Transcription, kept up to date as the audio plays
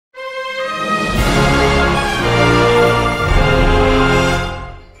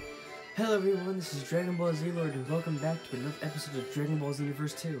Dragon Ball Z Lord, and welcome back to another episode of Dragon Ball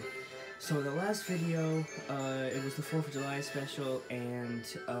Xenoverse 2. So in the last video, it was the 4th of July special, and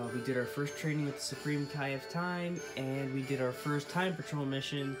we did our first training with the Supreme Kai of Time, and we did our first Time Patrol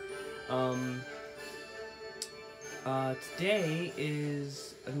mission. Today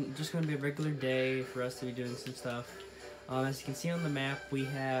is just going to be a regular day for us to be doing some stuff. As you can see on the map, we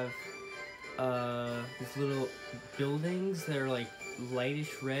have these little buildings that are like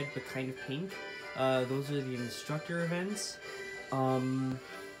lightish red but kind of pink. Those are the instructor events. The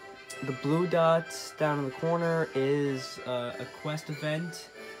blue dots down in the corner is a quest event.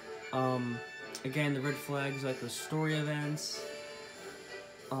 Again, the red flags are like the story events.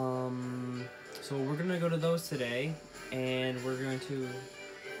 So we're gonna go to those today, and we're going to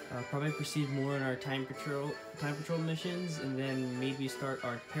probably proceed more in our time patrol missions, and then maybe start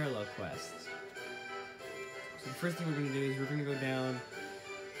our parallel quests. So the first thing we're gonna do is we're gonna go down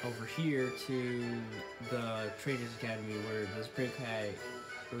over here to the Traders Academy, where the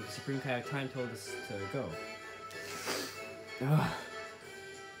Supreme Kai of Time told us to go.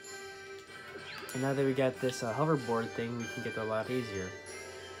 And now that we got this hoverboard thing, we can get a lot easier.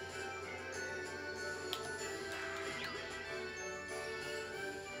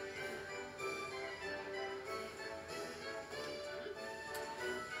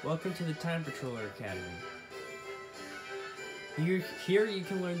 Welcome to the Time Patroller Academy. Here you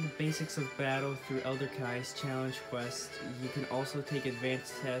can learn the basics of battle through Elder Kai's challenge quest. You can also take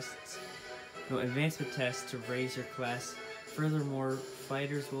advancement tests to raise your class. Furthermore,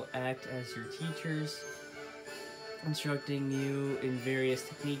 fighters will act as your teachers, instructing you in various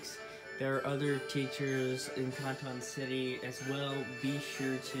techniques. There are other teachers in Canton City as well. Be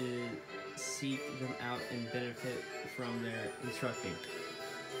sure to seek them out and benefit from their instructing.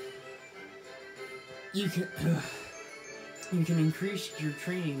 You can increase your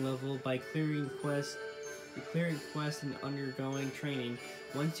training level by clearing quests and undergoing training.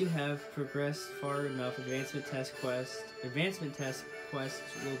 Once you have progressed far enough, advancement test quests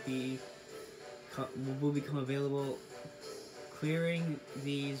will become available. Clearing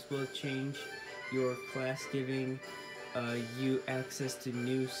these will change your class, giving you access to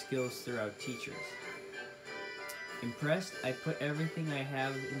new skills throughout teachers. Impressed? I put everything I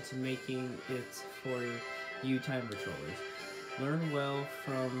have into making it for you time patrollers. Learn well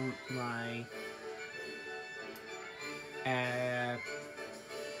from my I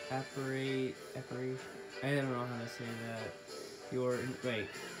don't know how to say that. Your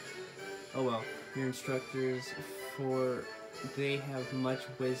instructors, for they have much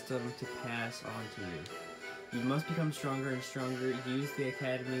wisdom to pass on to you. You must become stronger and stronger. Use the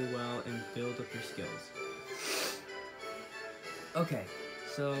academy well and build up your skills. Okay,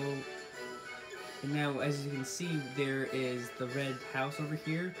 so now as you can see, there is the red house over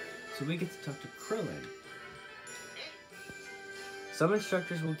here, so we get to talk to Krillin. Some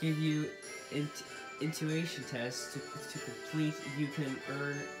instructors will give you intuition tests to complete. You can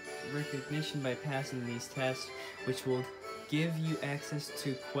earn recognition by passing these tests, which will give you access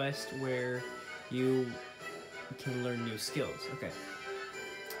to quests where you can learn new skills. Okay.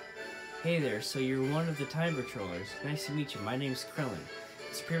 Hey there, so you're one of the Time Patrollers. Nice to meet you. My name's Krillin.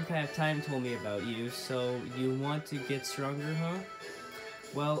 The Supreme Kai of Time told me about you, so you want to get stronger, huh?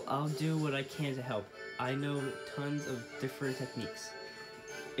 Well, I'll do what I can to help. I know tons of different techniques.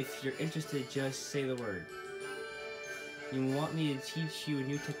 If you're interested, just say the word. You want me to teach you a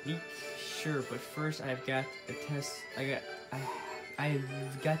new technique? Sure, but first I've got a test.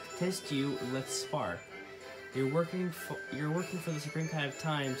 I've got to test you. Let's spar. You're working for the Supreme Kai of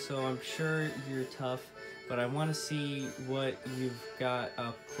Time, so I'm sure you're tough, but I want to see what you've got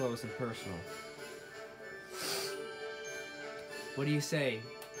up close and personal. What do you say?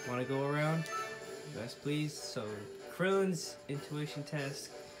 Want to go around? Yes, please. So, Krillin's intuition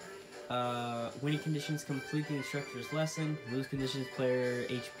test. Winning conditions, complete the instructor's lesson. Lose conditions, player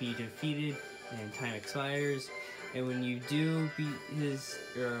HP defeated, and time expires. And when you do beat his,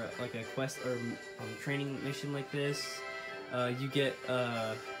 like a quest or training mission like this, you get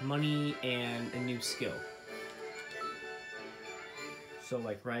money and a new skill. So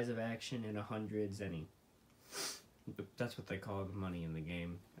like Rise of Action and 100 Zenny. That's what they call the money in the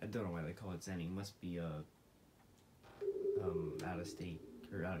game. I don't know why they call it Zenny. It must be out of state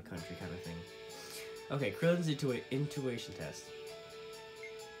or out of country kind of thing. Okay, Krillin's intuition test.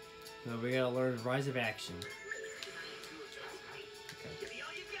 So we gotta learn Rise of Action.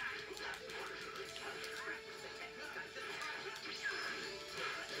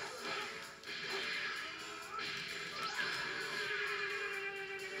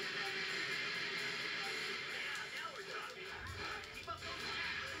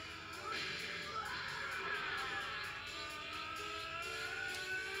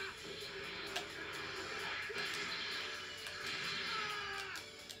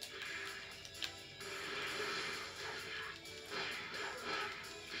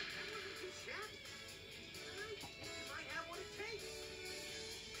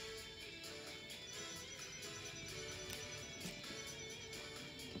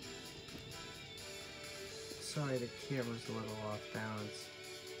 sorry, the camera's a little off balance.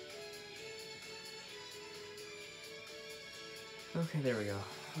 Okay, there we go.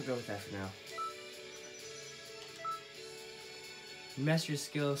 I'll go with that for now. Master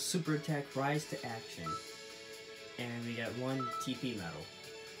skill, super attack, rise to action. And we got 1 TP medal.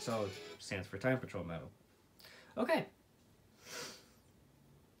 So, stands for time patrol medal. Okay.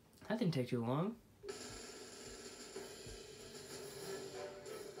 That didn't take too long.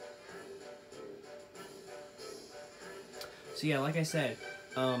 So yeah, like I said,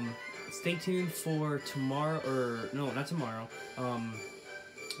 stay tuned for tomorrow, or no, not tomorrow,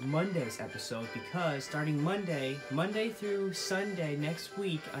 Monday's episode, because starting Monday through Sunday next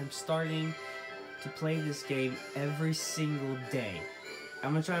week, I'm starting to play this game every single day.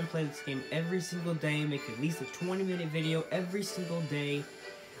 I'm gonna try and play this game every single day, make at least a 20-minute video every single day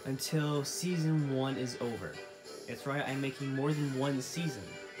until Season 1 is over. That's right, I'm making more than 1 season.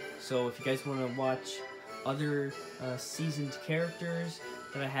 So if you guys want to watch other seasoned characters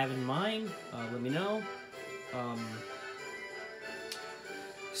that I have in mind, let me know.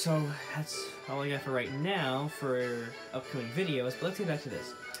 So that's all I got for right now for upcoming videos, but let's get back to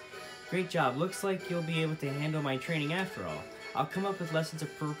this. Great job. Looks like you'll be able to handle my training after all. I'll come up with lessons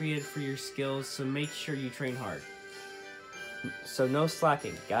appropriate for your skills, so make sure you train hard. So no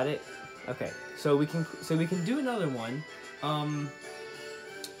slacking. Got it? Okay. So we can do another one.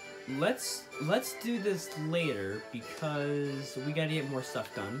 Let's do this later because we gotta get more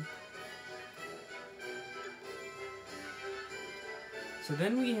stuff done. So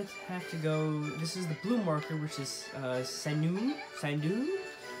then we have to go. This is the blue marker, which is Sandun. I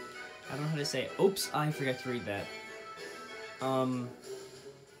don't know how to say it. Oops, I forgot to read that. Oh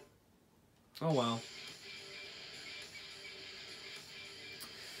well.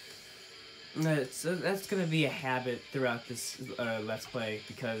 That's gonna be a habit throughout this Let's Play,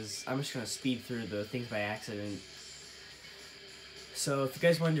 because I'm just gonna speed through the things by accident. So if you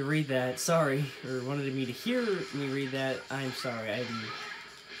guys wanted to read that, sorry, or wanted me to hear me read that, I'm sorry, I didn't.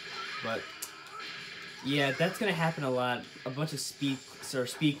 But yeah, that's gonna happen a lot. A bunch of speed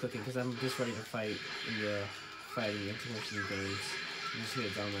clicking, because I'm just ready to fight in the fighting international games. I'm just gonna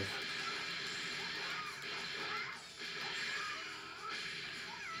get done with.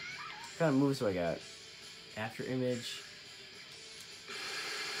 What kind of moves do I got? After image,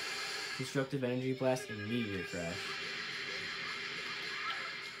 destructive energy blast, and meteor crash,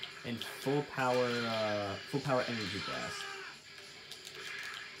 and full power energy blast.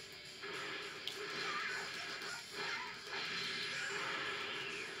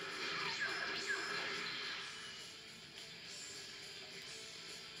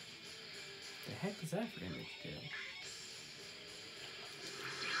 The heck is that for image do?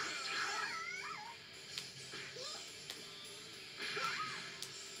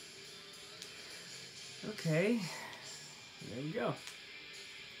 Okay, there we go.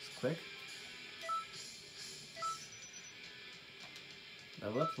 It's quick.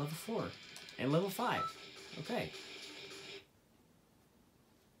 Level up, level 4, and level 5. Okay.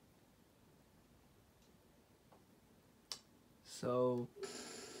 So,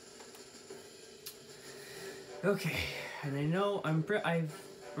 okay, and I know I'm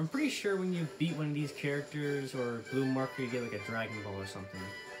pretty sure when you beat one of these characters or blue marker, you get like a Dragon Ball or something.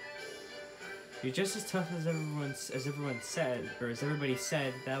 You're just as tough as everybody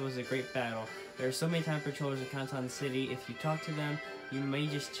said. That was a great battle. There are so many time patrollers in Canton City. If you talk to them, they may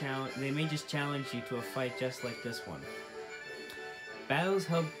just challenge you to a fight just like this one. Battles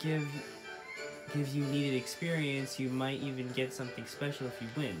help give you needed experience. You might even get something special if you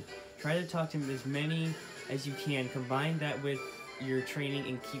win. Try to talk to as many as you can. Combine that with your training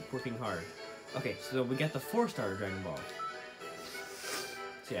and keep working hard. Okay, so we got the 4-star Dragon Ball.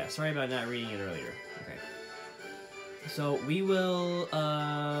 Yeah, sorry about not reading it earlier. Okay. So we will,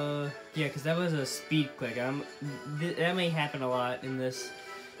 yeah, because that was a speed click. That may happen a lot in this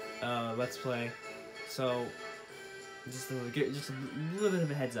Let's Play. So just a little bit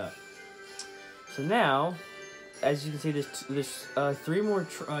of a heads up. So now, as you can see, there's 3 more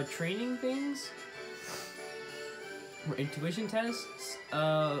training things. More intuition tests.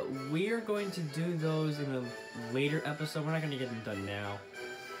 We are going to do those in a later episode. We're not going to get them done now.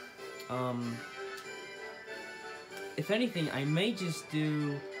 If anything, I may just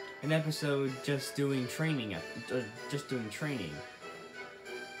do an episode just doing training,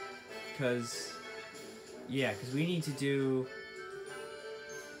 because we need to do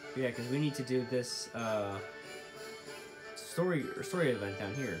this story event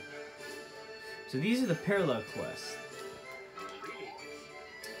down here. So these are the parallel quests.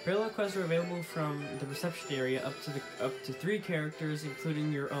 Parallel quests are available from the reception area up to 3 characters,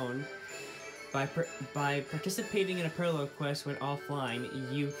 including your own. By participating in a parallel quest when offline,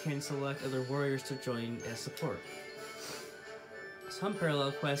 you can select other warriors to join as support. Some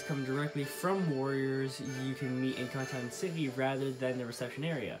parallel quests come directly from warriors you can meet in Content City rather than the reception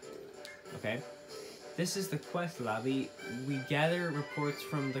area. Okay, this is the quest lobby. We gather reports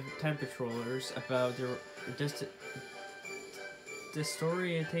from the time patrollers about their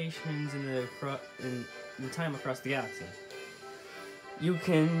disorientations in the time across the galaxy. You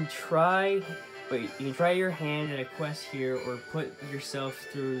can try your hand at a quest here, or put yourself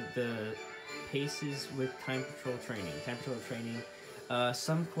through the paces with time patrol training.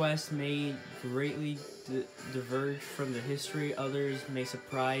 Some quests may greatly diverge from the history. Others may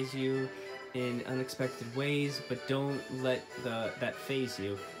surprise you in unexpected ways, but don't let that phase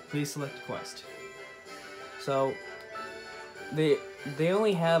you. Please select a quest. So they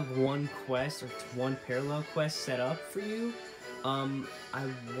only have one quest or one parallel quest set up for you. I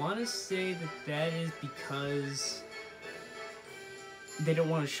want to say that is because they don't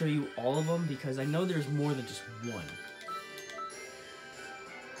want to show you all of them, because I know there's more than just one.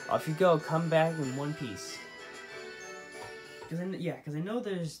 Off you go, come back in one piece. Because I know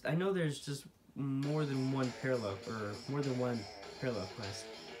there's just more than one parallel quest.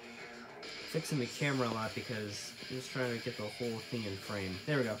 Fixing the camera a lot because I'm just trying to get the whole thing in frame.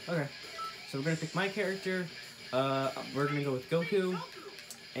 There we go. Okay, so we're gonna pick my character. We're gonna go with Goku,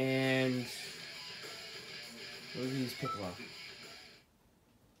 and we'll use Piccolo.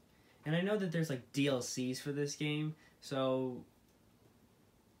 And I know that there's like DLCs for this game, so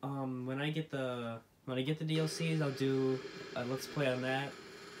when I get the DLCs, I'll do a Let's Play on that.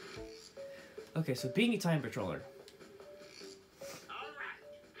 Okay, so being a time patroller. Alright,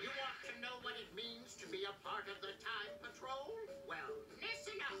 you want to know what it means to be a part of the time patrol? Well,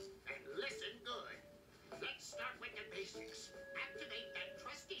 listen up, and listen good. Let's start with the basics. Activate that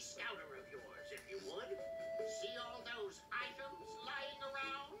trusty scouter of yours, if you would. See all those items lying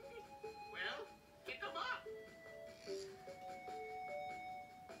around? Well, pick them up.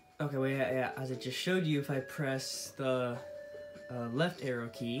 Okay, well, yeah, as I just showed you, if I press the left arrow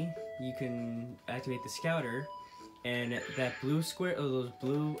key, you can activate the scouter, and that blue square, or those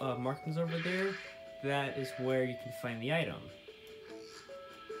blue markings over there, that is where you can find the item.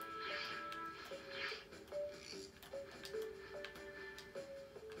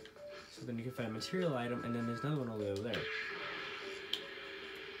 So then you can find a material item, and then there's another one all the way over there.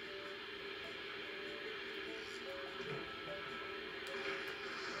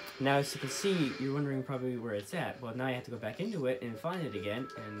 Now, as you can see, you're wondering probably where it's at. Well, now you have to go back into it and find it again,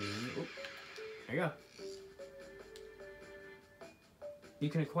 and oh, there you go. You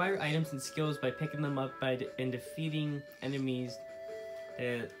can acquire items and skills by picking them up and defeating enemies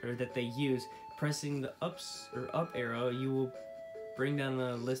that they use. Pressing the up arrow, you will bring down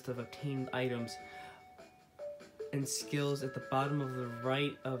a list of obtained items and skills at the bottom of the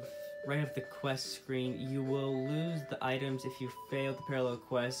right of the quest screen. You will lose the items if you fail the parallel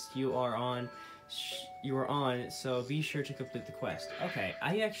quest you are on, so be sure to complete the quest. Okay,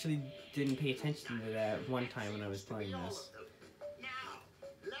 I actually didn't pay attention to that one time when I was playing this,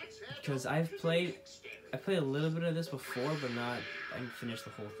 because I played a little bit of this before, but I didn't finish the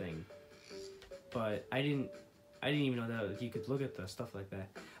whole thing. But I didn't even know that you could look at the stuff like that.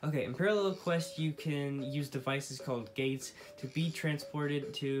 Okay, in parallel quest, you can use devices called gates to be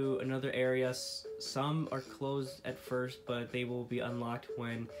transported to another area. Some are closed at first, but they will be unlocked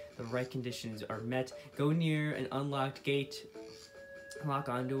when the right conditions are met. Go near an unlocked gate, lock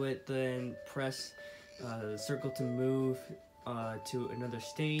onto it, then press circle to move to another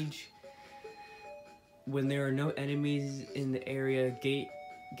stage. When there are no enemies in the area, gate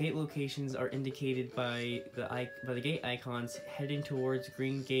locations are indicated by the gate icons. Heading towards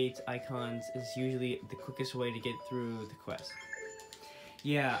green gate icons is usually the quickest way to get through the quest.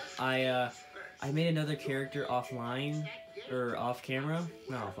 Yeah, I made another character offline, or off camera,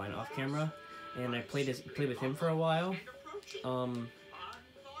 not offline, off camera, and I played with him for a while.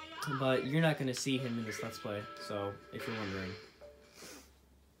 But you're not gonna see him in this Let's Play, so if you're wondering.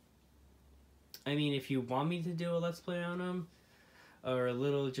 I mean, if you want me to do a Let's Play on him, or a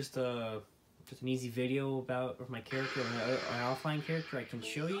little, just an easy video about my character, or my offline character, I can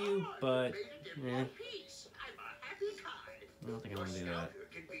show you, but I don't think I want to do that.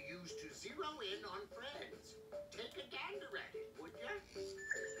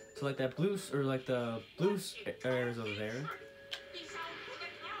 So like that blue, or like the blue areas over there.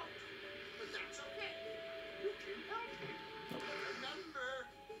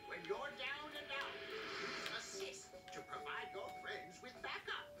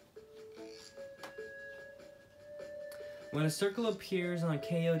 When a circle appears on a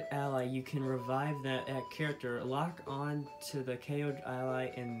KO'd ally, you can revive that character, lock on to the KO'd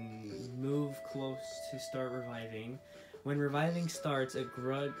ally, and move close to start reviving. When reviving starts, a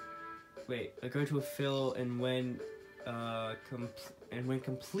grunt will fill, and when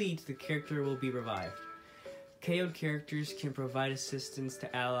complete, the character will be revived. KO'd characters can provide assistance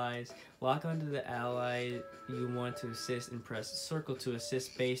to allies. Lock onto the ally you want to assist and press circle to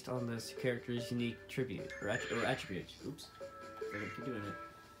assist based on the character's unique tribute or attributes. Oops, I keep doing it.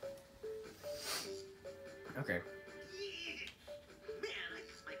 Okay. Man, I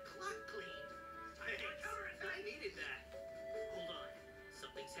got my clock clean. I needed that. Hold on.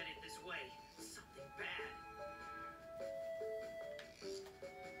 Something's headed this way. Something bad.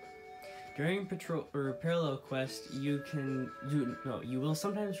 During patrol or parallel quest, you will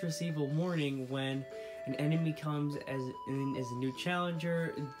sometimes receive a warning when an enemy comes as a new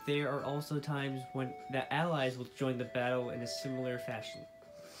challenger. There are also times when the allies will join the battle in a similar fashion.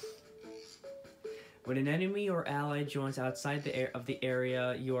 When an enemy or ally joins outside the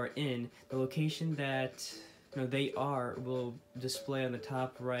area you are in, the location that they are will display on the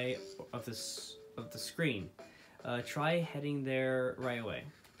top right of the screen. Try heading there right away.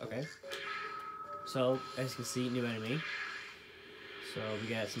 Okay. So, as you can see, new enemy. So, we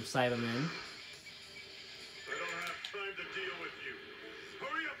got some Cybermen. I don't have time to deal with you.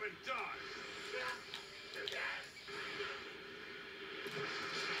 Hurry up and die!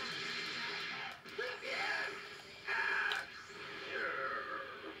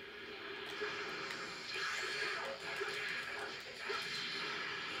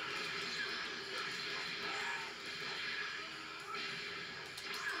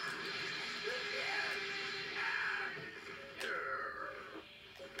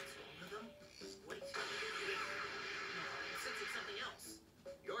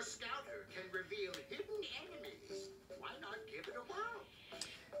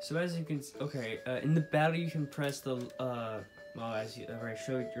 So as you can, in the battle you can press the, as you already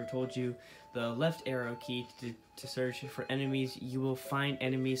told you, the left arrow key to search for enemies. You will find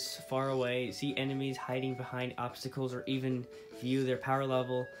enemies far away, see enemies hiding behind obstacles, or even view their power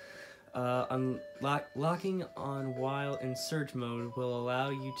level. Locking on while in search mode will allow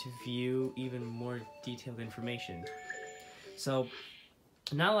you to view even more detailed information. So,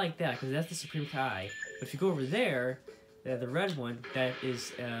 not like that, because that's the Supreme Kai. But if you go over there, the red one, that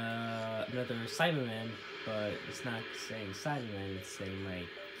is another Cyberman, but it's not saying Cyberman, it's saying like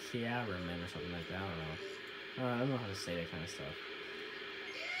Kiaraman or something like that. I don't know how to say that kind of stuff.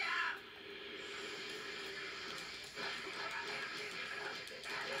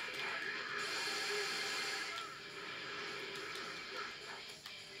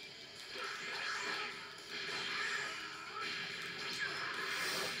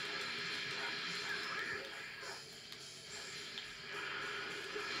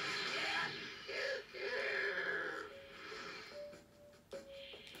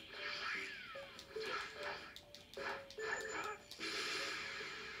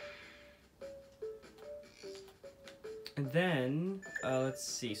 And then, let's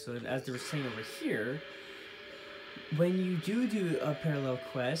see, so as they were saying over here, when you do a parallel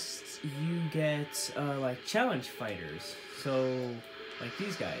quest, you get, like, challenge fighters. So, like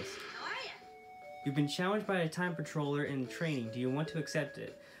these guys. How are you? You've been challenged by a time patroller in training. Do you want to accept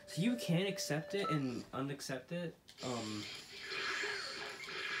it? So you can accept it and unaccept it.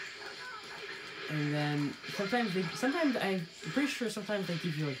 And then, sometimes I'm pretty sure sometimes they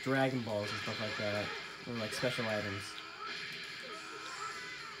give you, like, Dragon Balls and stuff like that. Or, like, special items.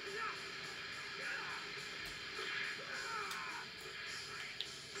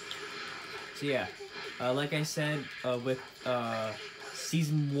 So yeah, like I said, with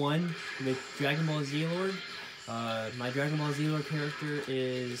Season 1 with Dragon Ball Z Lord, my Dragon Ball Z Lord character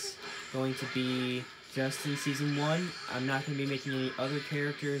is going to be just in Season 1. I'm not going to be making any other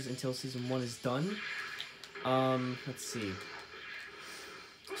characters until Season 1 is done. Let's see.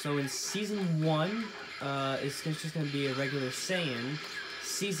 So in Season 1, it's just going to be a regular Saiyan.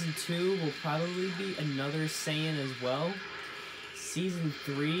 Season 2 will probably be another Saiyan as well. Season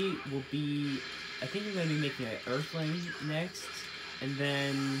 3 will be, I think I'm going to be making an Earthling next. And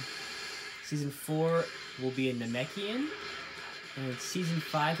then Season 4 will be a Namekian. And Season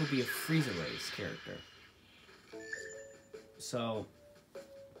 5 will be a Frieza race character. So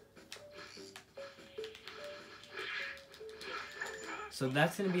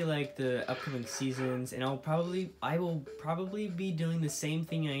that's gonna be like the upcoming seasons, and I will probably be doing the same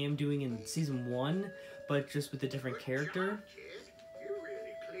thing I am doing in Season 1, but just with a different character.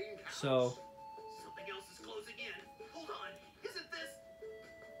 So Something else is closing in. Hold on. Isn't this?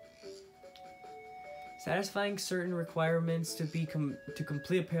 Satisfying certain requirements to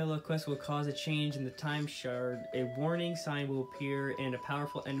complete a parallel quest will cause a change in the time shard. A warning sign will appear, and a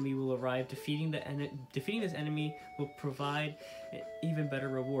powerful enemy will arrive. Defeating this enemy will provide even better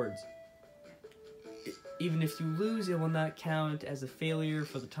rewards. Even if you lose, it will not count as a failure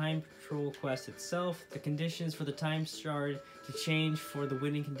for the time patrol quest itself. The conditions for the time shard to change for the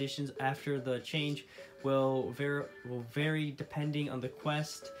winning conditions after the change will vary depending on the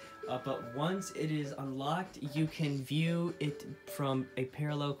quest. But once it is unlocked, you can view it from a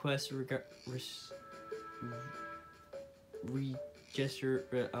parallel quest from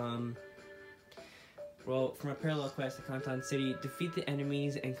a parallel quest to Kantan City, defeat the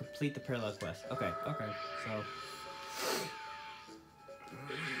enemies and complete the parallel quest. Okay,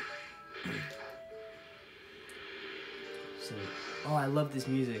 so oh, I love this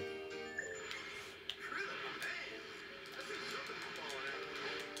music.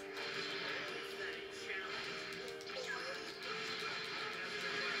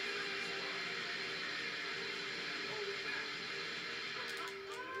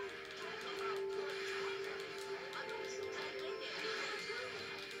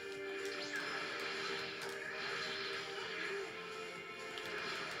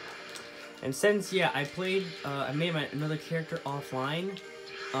 And since, yeah, I made another character offline,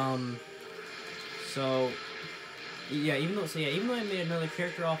 even though I made another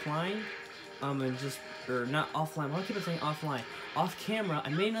character offline, not offline, why do I keep on saying offline? Off camera, I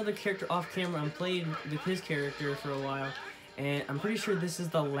made another character off camera and played with his character for a while, and I'm pretty sure this is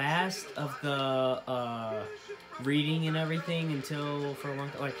the last of the, reading and everything until, for a long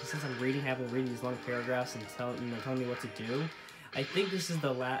time, like, since I'm having reading these long paragraphs and telling me what to do. I think this is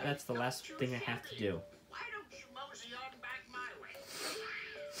that's the last thing I have to do. Why don't you mosey on back my way?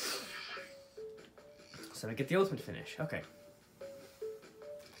 So I get the ultimate finish. Okay.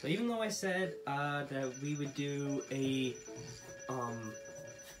 So even though I said that we would do a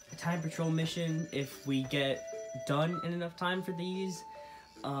time patrol mission if we get done in enough time for these,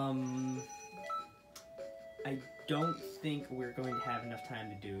 I don't think we're going to have enough time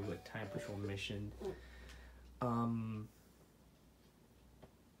to do a time patrol mission.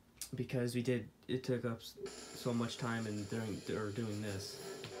 Because it took up so much time in doing this.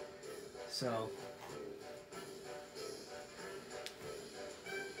 So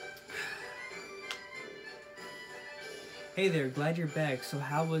hey there, glad you're back. So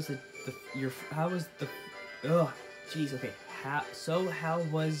how was okay. How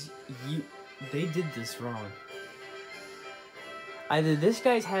was you? They did this wrong. Either this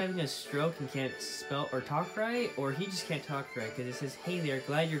guy's having a stroke and can't spell or talk right, or he just can't talk right, because it says, hey there,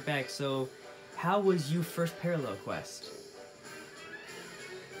 glad you're back, so how was you first parallel quest?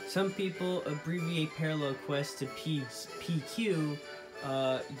 Some people abbreviate parallel quest to PQ.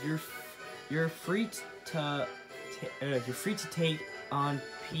 You're free to take on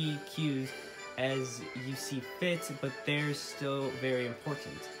PQs as you see fit, but they're still very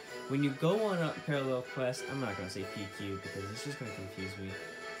important. When you go on a parallel quest, I'm not going to say PQ because it's just going to confuse me.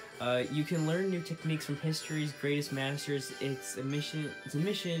 You can learn new techniques from history's greatest masters. It's a mission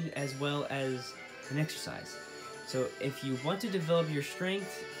as well as an exercise. So if you want to develop your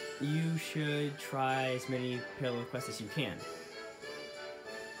strength, you should try as many parallel quests as you can.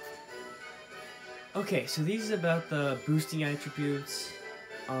 Okay, so these is about the boosting attributes.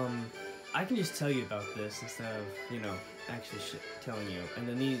 I can just tell you about this instead of, actually telling you. And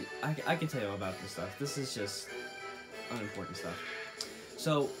then I can tell you about this stuff. This is just unimportant stuff.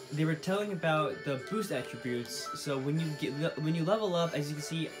 So they were telling about the boost attributes. So when you level up, as you can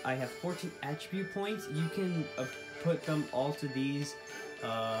see, I have 14 attribute points. You can put them all to these,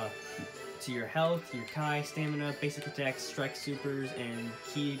 to your health, your Kai, stamina, basic attacks, strike supers, and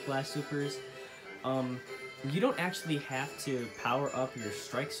ki blast supers. You don't actually have to power up your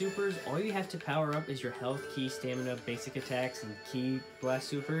strike supers. All you have to power up is your health, ki, stamina, basic attacks, and ki blast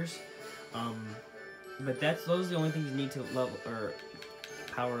supers. But those are the only things you need to level or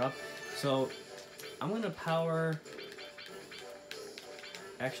power up. So I'm gonna power.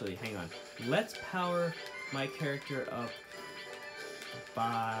 Actually, hang on. Let's power my character up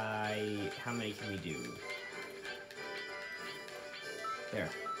by how many can we do?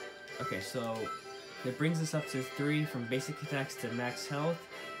 There. Okay, so it brings us up to 3 from basic attacks to max health,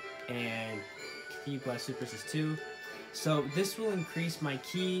 and ki blast supers is 2. So this will increase my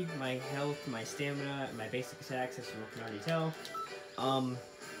ki, my health, my stamina, and my basic attacks, as you can already tell.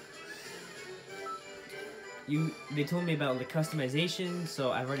 They told me about the customization,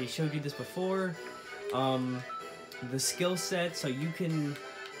 so I've already showed you this before. The skill set, so you can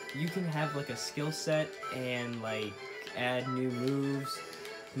have like a skill set and like add new moves.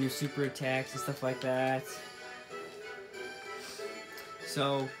 new super attacks and stuff like that.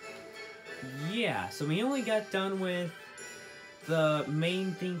 So, yeah. So we only got done with the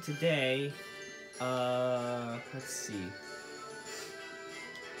main thing today. Let's see.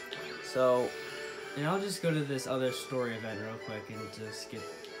 So, and I'll just go to this other story event real quick and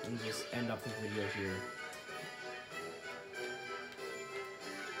just end up the video here.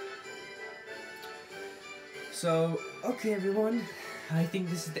 So, okay everyone, I think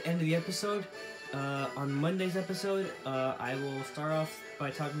this is the end of the episode. On Monday's episode, I will start off by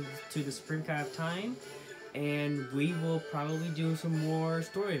talking to the Supreme Kai of Time, and we will probably do some more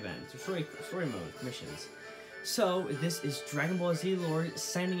story events, or story mode missions. So, this is Dragon Ball Z Lord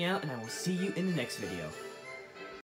signing out, and I will see you in the next video.